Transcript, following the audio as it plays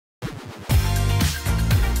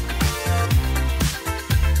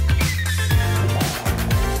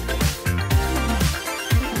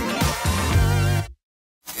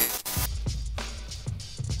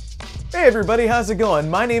Hey everybody, how's it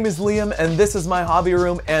going? My name is Liam and this is my hobby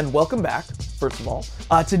room, and welcome back, first of all.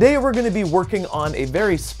 Today we're going to be working on a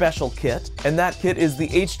very special kit, and that kit is the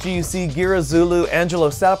HGUC Geara Zulu Angelo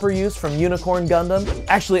Sauper use from Unicorn Gundam.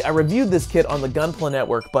 Actually, I reviewed this kit on the Gunpla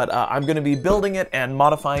network, but I'm going to be building it and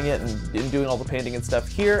modifying it and doing all the painting and stuff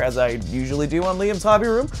here, as I usually do on Liam's hobby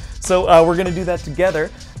room. So we're going to do that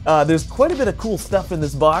together. There's quite a bit of cool stuff in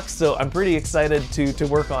this box, so I'm pretty excited to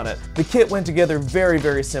work on it. The kit went together very,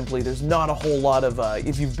 very simply. There's not a whole lot of,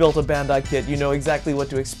 if you've built a Bandai kit, you know exactly what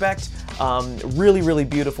to expect. Really, really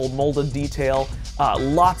beautiful molded detail.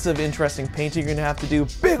 Lots of interesting painting you're gonna have to do.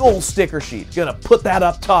 Big old sticker sheet. Gonna put that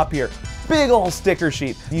up top here. Big old sticker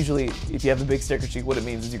sheet. Usually, if you have a big sticker sheet, what it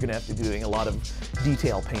means is you're gonna have to be doing a lot of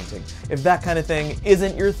detail painting. If that kind of thing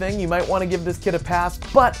isn't your thing, you might wanna give this kit a pass,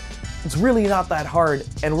 but it's really not that hard,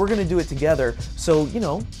 and we're gonna do it together. So, you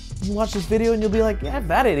know, you watch this video and you'll be like, yeah, if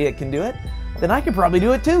that idiot can do it, then I can probably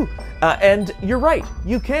do it too. And you're right,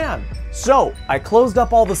 you can. So, I closed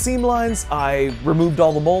up all the seam lines, I removed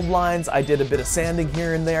all the mold lines, I did a bit of sanding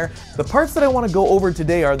here and there. The parts that I want to go over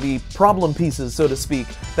today are the problem pieces, so to speak,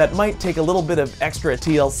 that might take a little bit of extra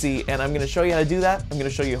TLC, and I'm going to show you how to do that. I'm going to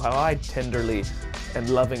show you how I tenderly and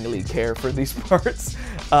lovingly care for these parts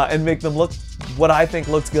and make them look what I think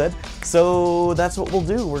looks good. So that's what we'll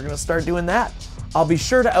do. We're going to start doing that. I'll be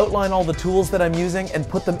sure to outline all the tools that I'm using and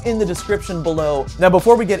put them in the description below. Now,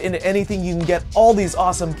 before we get into anything, you can get all these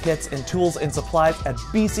awesome kits and tools and supplies at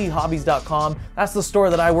bchobbies.com. That's the store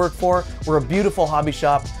that I work for. We're a beautiful hobby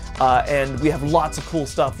shop. And we have lots of cool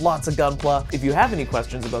stuff, lots of Gunpla. If you have any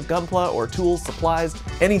questions about Gunpla or tools, supplies,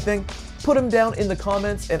 anything, put them down in the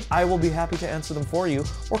comments and I will be happy to answer them for you.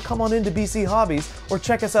 Or come on into BC Hobbies, or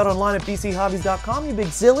check us out online at bchobbies.com, you big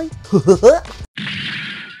silly.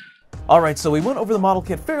 Alright, so we went over the model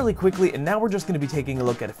kit fairly quickly, and now we're just going to be taking a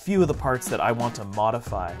look at a few of the parts that I want to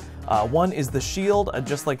modify. One is the shield. I'd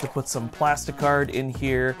just like to put some plastic card in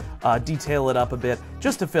here, detail it up a bit,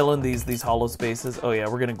 just to fill in these hollow spaces. Oh yeah,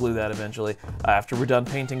 we're going to glue that eventually after we're done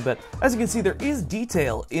painting, but as you can see, there is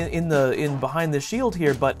detail in behind the shield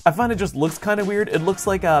here, but I find it just looks kind of weird. It looks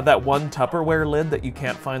like that one Tupperware lid that you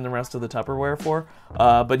can't find the rest of the Tupperware for.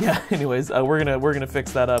 But yeah, anyways, we're gonna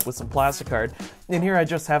fix that up with some plastic card. In here I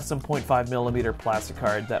just have some 0.5mm plastic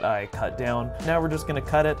card that I cut down. Now we're just gonna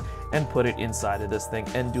cut it and put it inside of this thing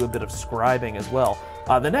and do a bit of scribing as well.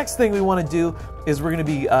 The next thing we want to do is we're going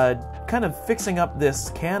to be kind of fixing up this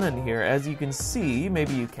cannon here. As you can see,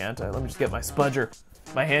 maybe you can't, let me just get my spudger,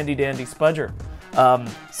 my handy dandy spudger.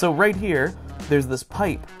 So right here, there's this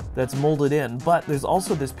pipe that's molded in, but there's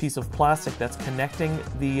also this piece of plastic that's connecting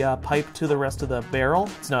the pipe to the rest of the barrel.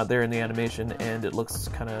 It's not there in the animation, and it looks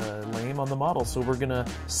kind of lame on the model, so we're gonna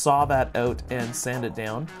saw that out and sand it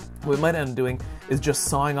down. What we might end up doing is just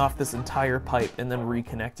sawing off this entire pipe and then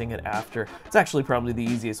reconnecting it after. It's actually probably the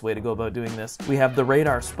easiest way to go about doing this. We have the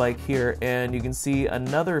radar spike here, and you can see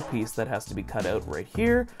another piece that has to be cut out right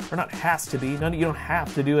here, or not has to be, you don't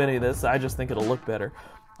have to do any of this, I just think it'll look better.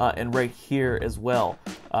 And right here as well,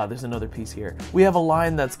 there's another piece here. We have a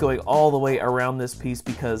line that's going all the way around this piece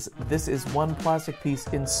because this is one plastic piece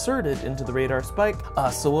inserted into the radar spike.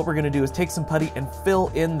 So what we're gonna do is take some putty and fill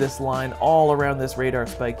in this line all around this radar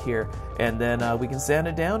spike here, and then we can sand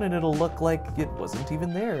it down and it'll look like it wasn't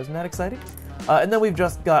even there. Isn't that exciting? And then we've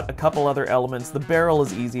just got a couple other elements. The barrel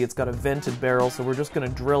is easy, it's got a vented barrel, so we're just gonna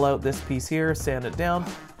drill out this piece here, sand it down,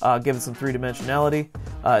 give it some three-dimensionality.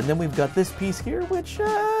 And then we've got this piece here, which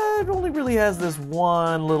it only really has this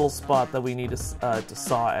one little spot that we need to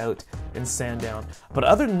saw out and sand down. But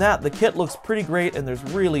other than that, the kit looks pretty great, and there's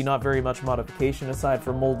really not very much modification aside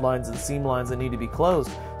from mold lines and seam lines that need to be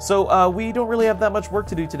closed. So we don't really have that much work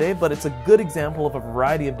to do today, but it's a good example of a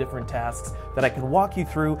variety of different tasks that I can walk you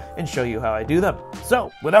through and show you how I do them.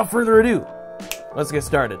 So, without further ado, let's get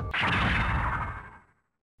started.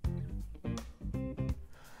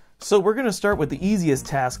 So we're going to start with the easiest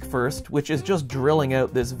task first, which is just drilling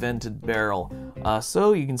out this vented barrel.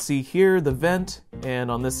 So you can see here the vent,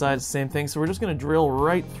 and on this side it's the same thing. So we're just going to drill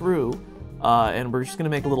right through, and we're just going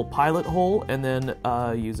to make a little pilot hole, and then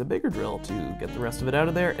use a bigger drill to get the rest of it out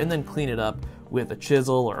of there, and then clean it up with a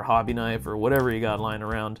chisel or a hobby knife or whatever you got lying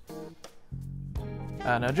around.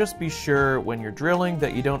 Now just be sure when you're drilling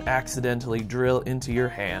that you don't accidentally drill into your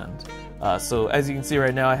hand. So as you can see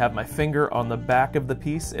right now, I have my finger on the back of the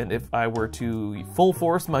piece, and if I were to full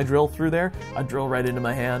force my drill through there, I'd drill right into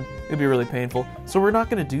my hand. It'd be really painful. So we're not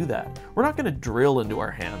going to do that. We're not going to drill into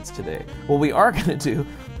our hands today. What we are going to do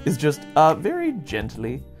is just very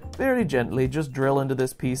gently just drill into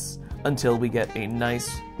this piece until we get a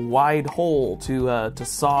nice wide hole to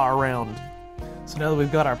saw around. So now that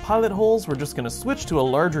we've got our pilot holes, we're just going to switch to a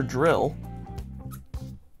larger drill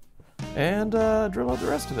and drill out the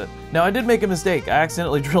rest of it. Now, I did make a mistake. I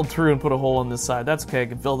accidentally drilled through and put a hole on this side. That's okay, I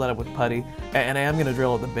can fill that up with putty. And I am going to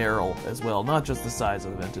drill at the barrel as well, not just the size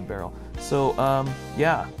of the vented barrel. So,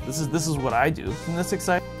 yeah, this is what I do. Isn't this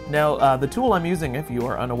exciting? Now, the tool I'm using, if you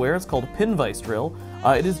are unaware, is called a pin vise drill.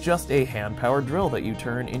 It is just a hand-powered drill that you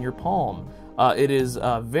turn in your palm. It is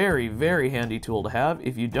a very, very handy tool to have.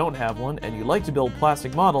 If you don't have one and you like to build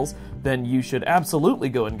plastic models, then you should absolutely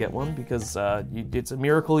go and get one because it's a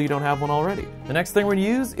miracle you don't have one already. The next thing we're going to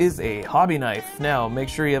use is a hobby knife. Now, make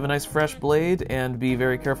sure you have a nice fresh blade and be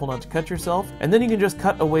very careful not to cut yourself. And then you can just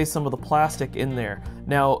cut away some of the plastic in there.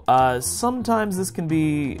 Now, sometimes this can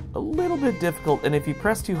be a little bit difficult, and if you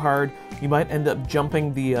press too hard, you might end up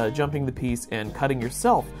jumping the piece and cutting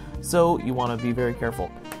yourself. So you want to be very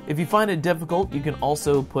careful. If you find it difficult, you can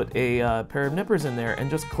also put a pair of nippers in there and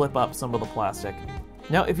just clip up some of the plastic.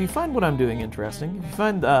 Now, if you find what I'm doing interesting, if you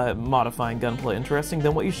find modifying gunplay interesting,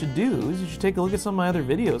 then what you should do is you should take a look at some of my other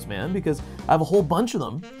videos, man, because I have a whole bunch of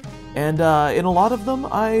them. And in a lot of them,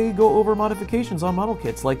 I go over modifications on model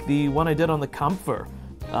kits, like the one I did on the Kampfer.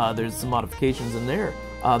 There's some modifications in there.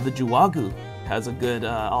 The Juwagu has a good,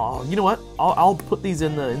 you know what? I'll put these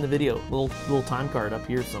in the video, little time card up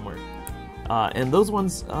here somewhere. And those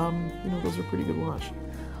ones, you know, those are pretty good to watch.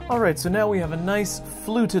 Alright, so now we have a nice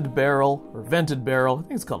fluted barrel, or vented barrel. I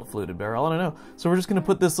think it's called a fluted barrel, I don't know. So we're just going to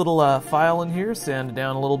put this little file in here, sand it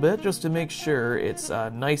down a little bit, just to make sure it's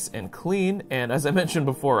nice and clean. And as I mentioned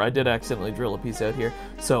before, I did accidentally drill a piece out here,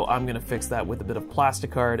 so I'm going to fix that with a bit of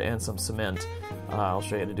plasticard and some cement. I'll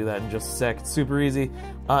show you how to do that in just a sec. It's super easy.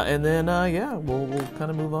 And then, yeah, we'll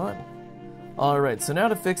kind of move on. Alright, so now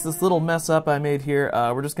to fix this little mess up I made here,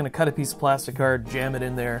 we're just going to cut a piece of plastic card, jam it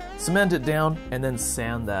in there, cement it down, and then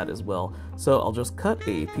sand that as well. So I'll just cut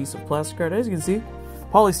a piece of plastic card. As you can see,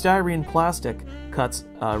 polystyrene plastic cuts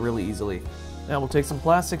really easily. Now we'll take some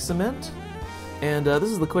plastic cement, and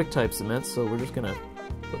this is the quick type cement, so we're just going to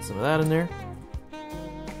put some of that in there.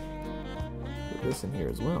 Put this in here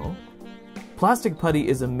as well. Plastic putty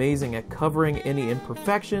is amazing at covering any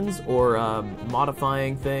imperfections or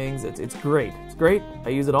modifying things. It's great. It's great. I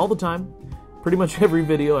use it all the time. Pretty much every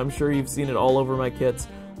video. I'm sure you've seen it all over my kits,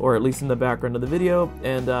 or at least in the background of the video.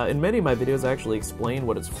 And in many of my videos, I actually explain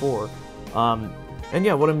what it's for. And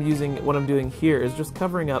yeah, what I'm doing here is just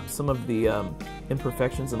covering up some of the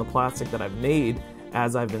imperfections in the plastic that I've made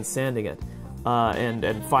as I've been sanding it.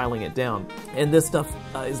 And filing it down. And this stuff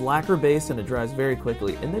is lacquer based and it dries very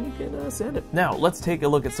quickly, and then you can sand it. Now let's take a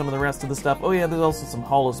look at some of the rest of the stuff. Oh yeah, there's also some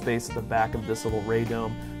hollow space at the back of this little ray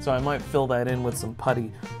dome, so I might fill that in with some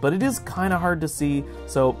putty, but it is kind of hard to see,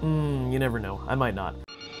 so you never know, I might not.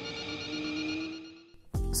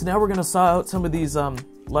 So now we're going to saw out some of these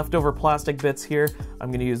leftover plastic bits here. I'm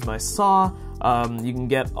going to use my saw. You can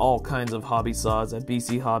get all kinds of hobby saws at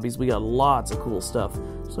BC Hobbies. We got lots of cool stuff.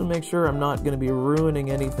 So make sure I'm not going to be ruining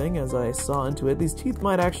anything as I saw into it. These teeth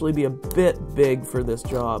might actually be a bit big for this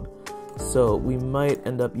job, so we might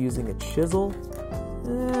end up using a chisel.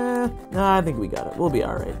 Nah, I think we got it. We'll be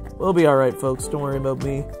alright. We'll be alright, folks. Don't worry about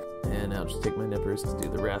me. And I'll just take my nippers to do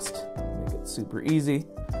the rest. Make it super easy.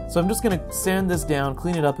 So I'm just going to sand this down,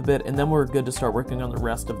 clean it up a bit, and then we're good to start working on the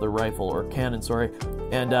rest of the rifle, or cannon, sorry.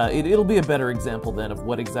 And it'll be a better example then of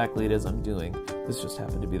what exactly it is I'm doing. This just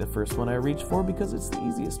happened to be the first one I reached for because it's the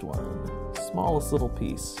easiest one. Smallest little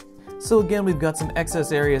piece. So again, we've got some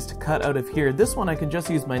excess areas to cut out of here. This one I can just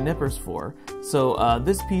use my nippers for. So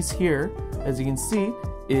this piece here, as you can see,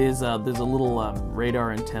 is there's a little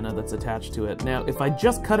radar antenna that's attached to it. Now, if I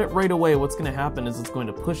just cut it right away, what's going to happen is it's going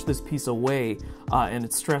to push this piece away and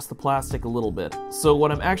it stress the plastic a little bit. So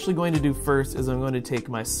what I'm actually going to do first is I'm going to take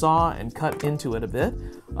my saw and cut into it a bit,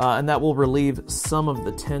 and that will relieve some of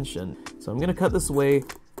the tension. So I'm going to cut this away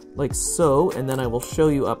like so, and then I will show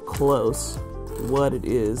you up close what it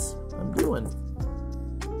is I'm doing.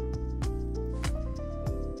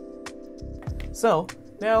 So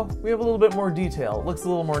now we have a little bit more detail. It looks a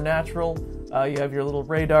little more natural. You have your little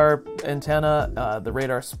radar antenna, the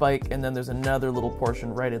radar spike, and then there's another little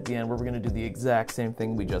portion right at the end where we're going to do the exact same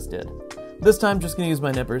thing we just did. This time I'm just going to use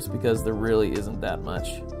my nippers because there really isn't that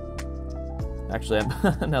much. Actually,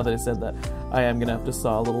 now that I said that, I am going to have to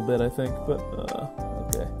saw a little bit, I think, but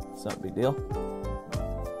okay, it's not a big deal.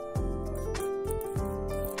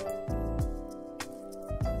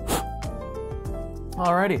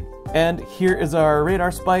 Alrighty. And here is our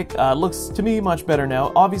radar spike. Looks to me much better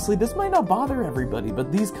now. Obviously, this might not bother everybody,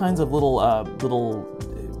 but these kinds of little,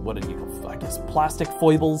 what did you call, I guess, plastic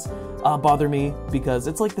foibles bother me because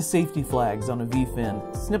it's like the safety flags on a V-fin.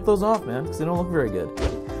 Snip those off, man, because they don't look very good.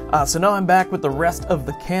 So now I'm back with the rest of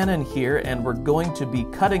the cannon here, and we're going to be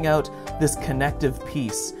cutting out this connective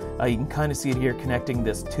piece. You can kind of see it here connecting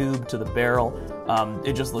this tube to the barrel.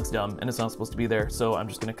 It just looks dumb, and it's not supposed to be there, so I'm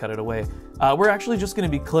just going to cut it away. We're actually just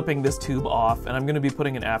going to be clipping this tube off, and I'm going to be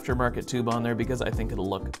putting an aftermarket tube on there because I think it'll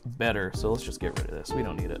look better. So let's just get rid of this. We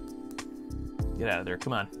don't need it. Get out of there.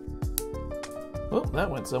 Come on. Oh, that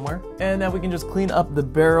went somewhere. And now we can just clean up the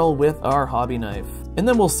barrel with our hobby knife. And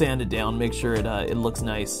then we'll sand it down, make sure it looks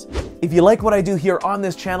nice. If you like what I do here on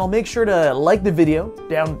this channel, make sure to like the video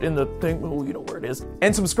down in the thing, oh, you know where it is.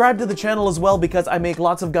 And subscribe to the channel as well because I make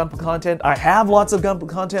lots of Gunpla content. I have lots of Gunpla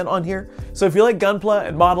content on here. So if you like Gunpla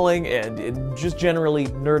and modeling and just generally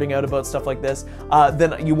nerding out about stuff like this,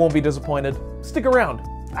 then you won't be disappointed. Stick around.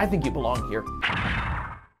 I think you belong here.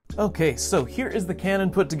 Okay, so here is the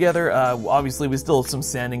cannon put together. Obviously we still have some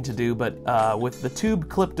sanding to do, but with the tube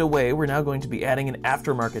clipped away, we're now going to be adding an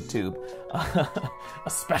aftermarket tube. A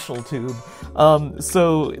special tube.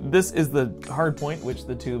 So this is the hard point, which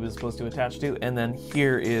the tube is supposed to attach to, and then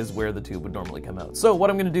here is where the tube would normally come out. So what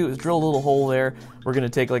I'm going to do is drill a little hole there. We're going to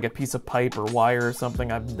take like a piece of pipe or wire or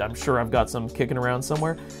something, I'm sure I've got some kicking around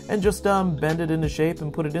somewhere, and just bend it into shape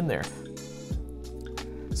and put it in there.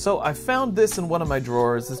 So I found this in one of my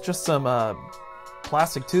drawers. It's just some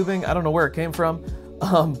plastic tubing. I don't know where it came from,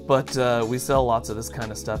 but we sell lots of this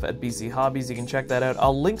kind of stuff at BC Hobbies. You can check that out.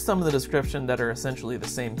 I'll link some in the description that are essentially the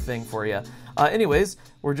same thing for you. Anyways,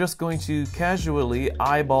 we're just going to casually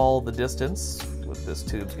eyeball the distance. What this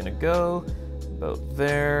tube's gonna go, about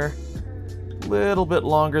there. A little bit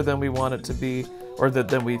longer than we want it to be, or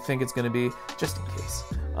than we think it's gonna be, just in case.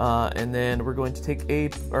 And then we're going to take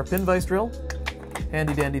our pin vise drill,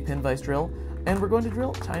 handy dandy pin vise drill, and we're going to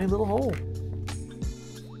drill a tiny little hole.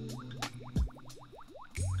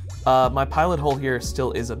 My pilot hole here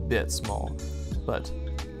still is a bit small, but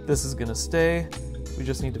this is gonna stay. We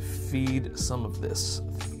just need to feed some of this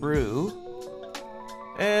through.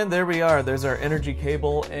 And there we are, there's our energy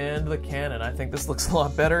cable and the cannon. I think this looks a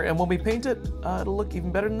lot better, and when we paint it, it'll look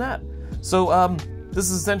even better than that. So this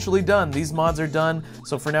is essentially done. These mods are done,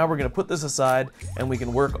 so for now we're gonna put this aside and we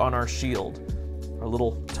can work on our shield. Our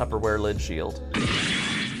little Tupperware lid shield.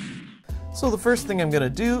 So the first thing I'm going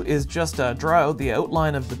to do is just draw out the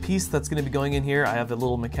outline of the piece that's going to be going in here. I have a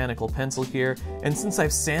little mechanical pencil here, and since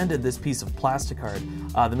I've sanded this piece of plasticard,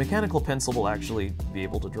 the mechanical pencil will actually be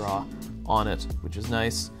able to draw on it, which is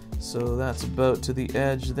nice. So that's about to the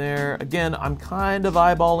edge there. Again, I'm kind of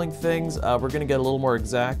eyeballing things. We're going to get a little more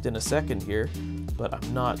exact in a second here, but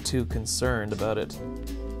I'm not too concerned about it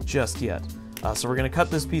just yet. So we're going to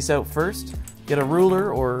cut this piece out first. Get a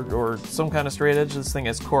ruler or some kind of straight edge. This thing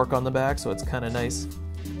has cork on the back, so it's kind of nice.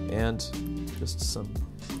 And just some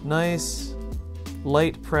nice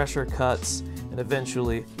light pressure cuts, and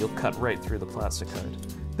eventually you'll cut right through the plastic card.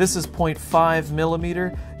 This is 0.5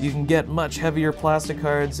 millimeter. You can get much heavier plastic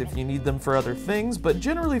cards if you need them for other things, but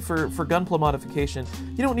generally for Gunpla modification,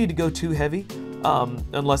 you don't need to go too heavy.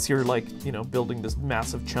 Unless you're like, you know, building this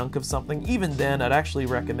massive chunk of something. Even then, I'd actually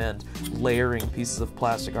recommend layering pieces of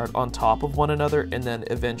plastic art on top of one another and then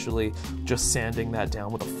eventually just sanding that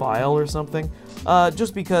down with a file or something.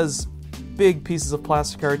 Just because big pieces of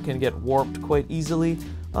plastic art can get warped quite easily,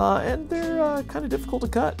 and they're kind of difficult to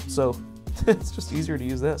cut, so it's just easier to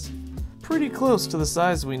use this. Pretty close to the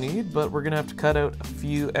size we need, but we're gonna have to cut out a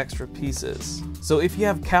few extra pieces. So if you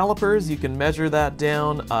have calipers, you can measure that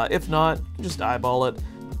down. If not, just eyeball it.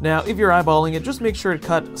 Now, if you're eyeballing it, just make sure to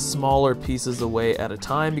cut smaller pieces away at a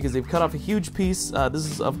time, because if you cut off a huge piece, this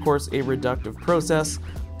is of course a reductive process.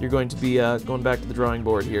 You're going to be going back to the drawing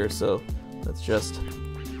board here, so that's just...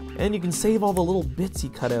 And you can save all the little bits you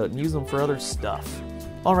cut out and use them for other stuff.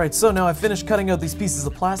 Alright, so now I've finished cutting out these pieces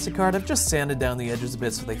of plastic card. I've just sanded down the edges a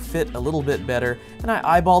bit so they fit a little bit better. And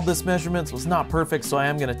I eyeballed this measurement, so it's not perfect, so I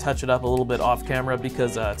am going to touch it up a little bit off camera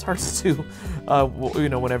because it's hard to do you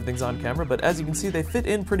know, when everything's on camera. But as you can see, they fit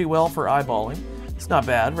in pretty well for eyeballing. It's not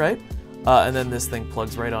bad, right? And then this thing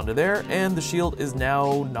plugs right onto there, and the shield is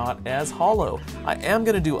now not as hollow. I am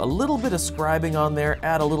going to do a little bit of scribing on there,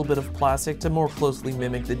 add a little bit of plastic to more closely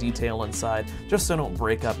mimic the detail inside, just so I don't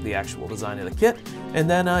break up the actual design of the kit. And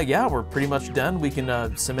then, yeah, we're pretty much done. We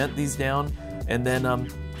can cement these down and then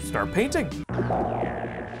start painting.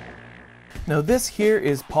 Now this here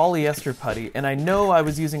is polyester putty, and I know I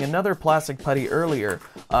was using another plastic putty earlier,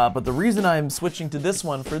 but the reason I'm switching to this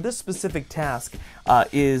one for this specific task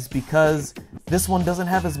is because this one doesn't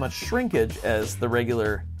have as much shrinkage as the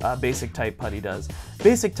regular basic type putty does.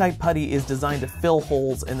 Basic type putty is designed to fill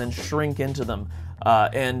holes and then shrink into them.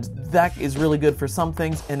 And that is really good for some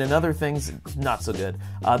things, and in other things, not so good.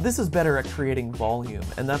 This is better at creating volume,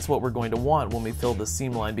 and that's what we're going to want when we fill this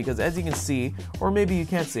seam line, because as you can see, or maybe you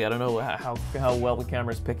can't see, I don't know how well the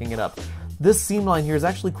camera's picking it up, this seam line here is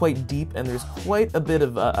actually quite deep, and there's quite a bit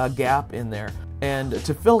of a gap in there. And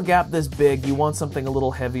to fill a gap this big, you want something a little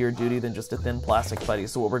heavier duty than just a thin plastic putty.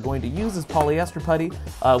 So what we're going to use is polyester putty,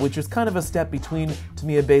 which is kind of a step between, to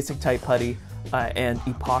me, a basic type putty and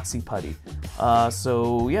epoxy putty.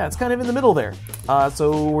 So yeah, it's kind of in the middle there.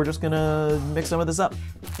 So we're just gonna mix some of this up.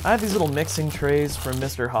 I have these little mixing trays from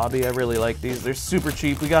Mr. Hobby. I really like these. They're super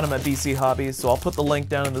cheap. We got them at BC Hobbies, so I'll put the link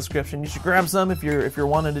down in the description. You should grab some if you're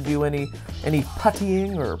wanting to do any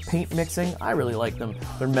puttying or paint mixing. I really like them.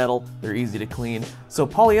 They're metal. They're easy to clean. So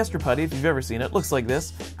polyester putty, if you've ever seen it, looks like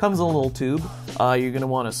this. Comes in a little tube. You're gonna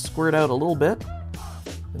want to squirt out a little bit.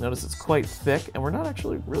 Notice it's quite thick, and we're not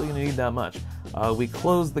actually really going to need that much. We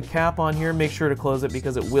close the cap on here. Make sure to close it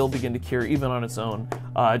because it will begin to cure even on its own.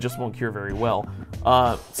 It just won't cure very well.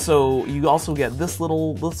 So you also get this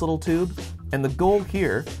little tube, and the goal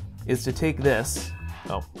here is to take this.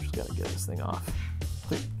 Oh, just got to get this thing off.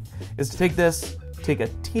 Is to take this, take a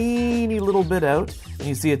teeny little bit out, and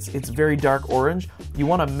you see it's very dark orange. You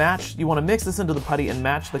want to mix this into the putty and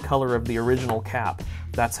match the color of the original cap.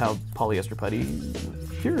 That's how polyester putty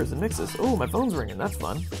cures and mixes. Oh, my phone's ringing. That's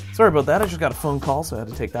fun. Sorry about that. I just got a phone call, so I had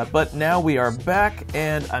to take that. But now we are back,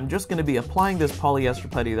 and I'm just going to be applying this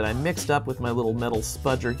polyester putty that I mixed up with my little metal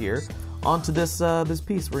spudger here onto this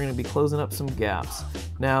piece. We're going to be closing up some gaps.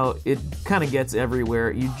 Now, it kind of gets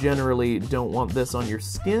everywhere. You generally don't want this on your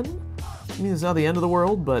skin. I mean, it's not the end of the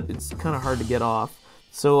world, but it's kind of hard to get off.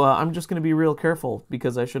 So I'm just going to be real careful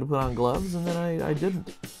because I should have put on gloves and then I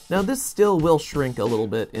didn't. Now this still will shrink a little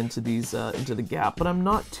bit into into the gap, but I'm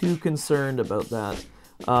not too concerned about that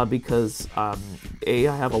because A,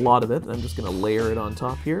 I have a lot of it, and I'm just going to layer it on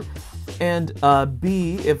top here, and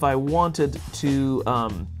B, if I wanted to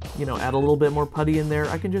add a little bit more putty in there,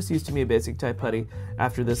 I can just use, to me, a basic type putty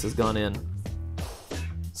after this has gone in.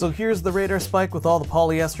 So here's the radar spike with all the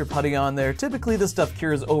polyester putty on there. Typically this stuff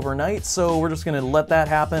cures overnight, so we're just gonna let that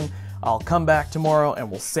happen. I'll come back tomorrow and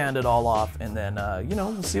we'll sand it all off, and then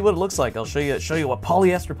we'll see what it looks like. I'll show you what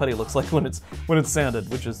polyester putty looks like when it's sanded,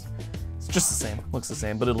 which is it's just the same, looks the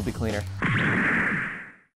same, but it'll be cleaner.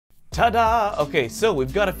 Ta-da! Okay, so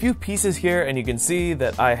we've got a few pieces here, and you can see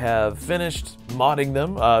that I have finished modding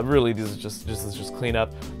them. Really, this is just clean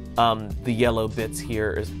up. The yellow bits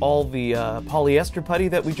here is all the polyester putty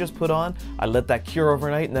that we just put on. I let that cure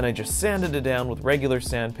overnight, and then I just sanded it down with regular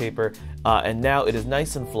sandpaper, and now it is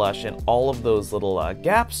nice and flush, and all of those little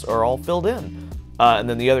gaps are all filled in. And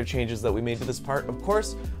then the other changes that we made to this part, of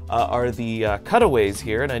course, are the cutaways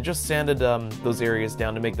here, and I just sanded those areas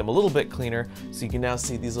down to make them a little bit cleaner, so you can now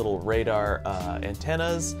see these little radar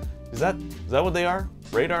antennas. Is that what they are?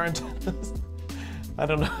 Radar antennas? I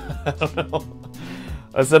don't know.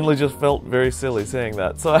 I suddenly just felt very silly saying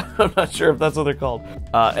that, so I'm not sure if that's what they're called.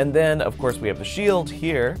 And then, of course, we have the shield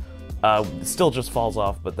here. It still just falls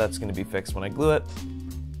off, but that's going to be fixed when I glue it.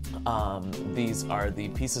 These are the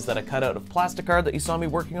pieces that I cut out of plasticard that you saw me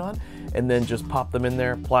working on, and then just pop them in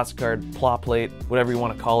there. Plasticard, pla plate, whatever you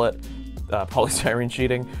want to call it, polystyrene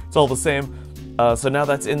sheeting, it's all the same. So now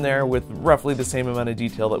that's in there with roughly the same amount of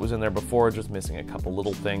detail that was in there before, just missing a couple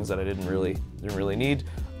little things that I didn't really need.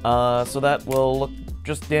 So that will look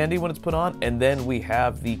just dandy when it's put on. And then we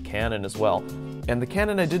have the cannon as well. And the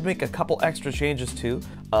cannon I did make a couple extra changes to.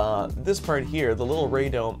 This part here, the little ray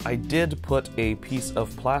dome, I did put a piece of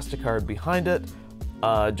plasticard behind it,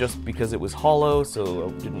 just because it was hollow, so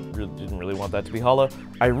I didn't really want that to be hollow.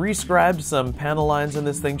 I rescribed some panel lines in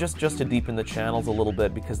this thing just to deepen the channels a little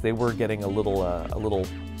bit because they were getting a little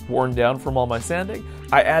worn down from all my sanding.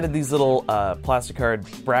 I added these little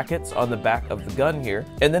plasticard brackets on the back of the gun here,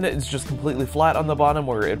 and then it's just completely flat on the bottom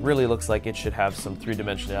where it really looks like it should have some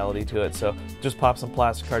three-dimensionality to it. So just pop some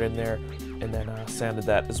plasticard in there, and then sanded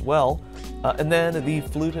that as well. And then the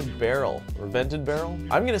fluted barrel, or vented barrel.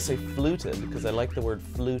 I'm gonna say fluted because I like the word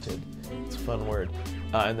fluted. It's a fun word.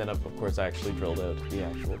 And then of course I actually drilled out the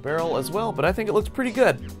actual barrel as well, but I think it looks pretty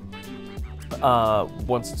good.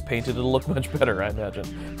 Once it's painted, it'll look much better, I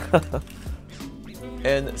imagine.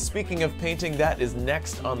 And speaking of painting, that is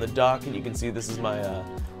next on the dock, and you can see this is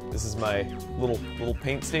my little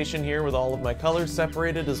paint station here with all of my colors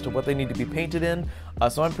separated as to what they need to be painted in.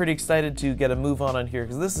 So I'm pretty excited to get a move on here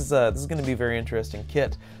because this is going to be a very interesting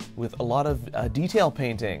kit with a lot of detail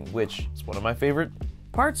painting, which is one of my favorite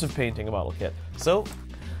parts of painting a model kit. So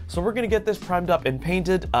we're going to get this primed up and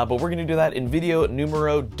painted, but we're going to do that in video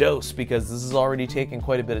numero dos because this is already taking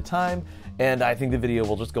quite a bit of time, and I think the video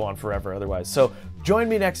will just go on forever otherwise. So join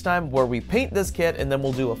me next time where we paint this kit, and then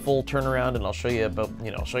we'll do a full turnaround, and I'll show you about,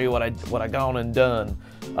 show you what I gone and done.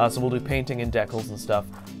 So we'll do painting and decals and stuff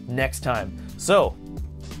next time. So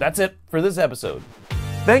that's it for this episode.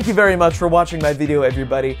 Thank you very much for watching my video,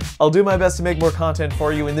 everybody. I'll do my best to make more content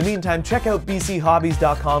for you. In the meantime, check out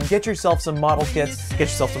bchobbies.com, get yourself some model kits, get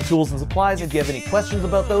yourself some tools and supplies. If you have any questions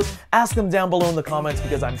about those, ask them down below in the comments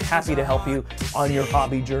because I'm happy to help you on your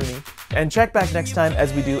hobby journey. And check back next time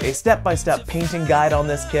as we do a step-by-step painting guide on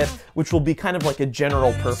this kit, which will be kind of like a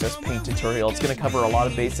general purpose paint tutorial. It's going to cover a lot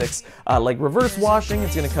of basics like reverse washing.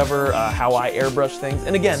 It's going to cover how I airbrush things.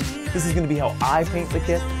 And again, this is going to be how I paint the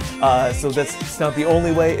kit. So it's not the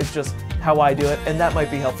only way, it's just how I do it, and that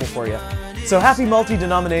might be helpful for you. So happy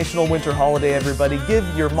multi-denominational winter holiday, everybody. Give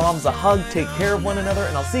your moms a hug, take care of one another,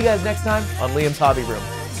 and I'll see you guys next time on Liam's Hobby Room.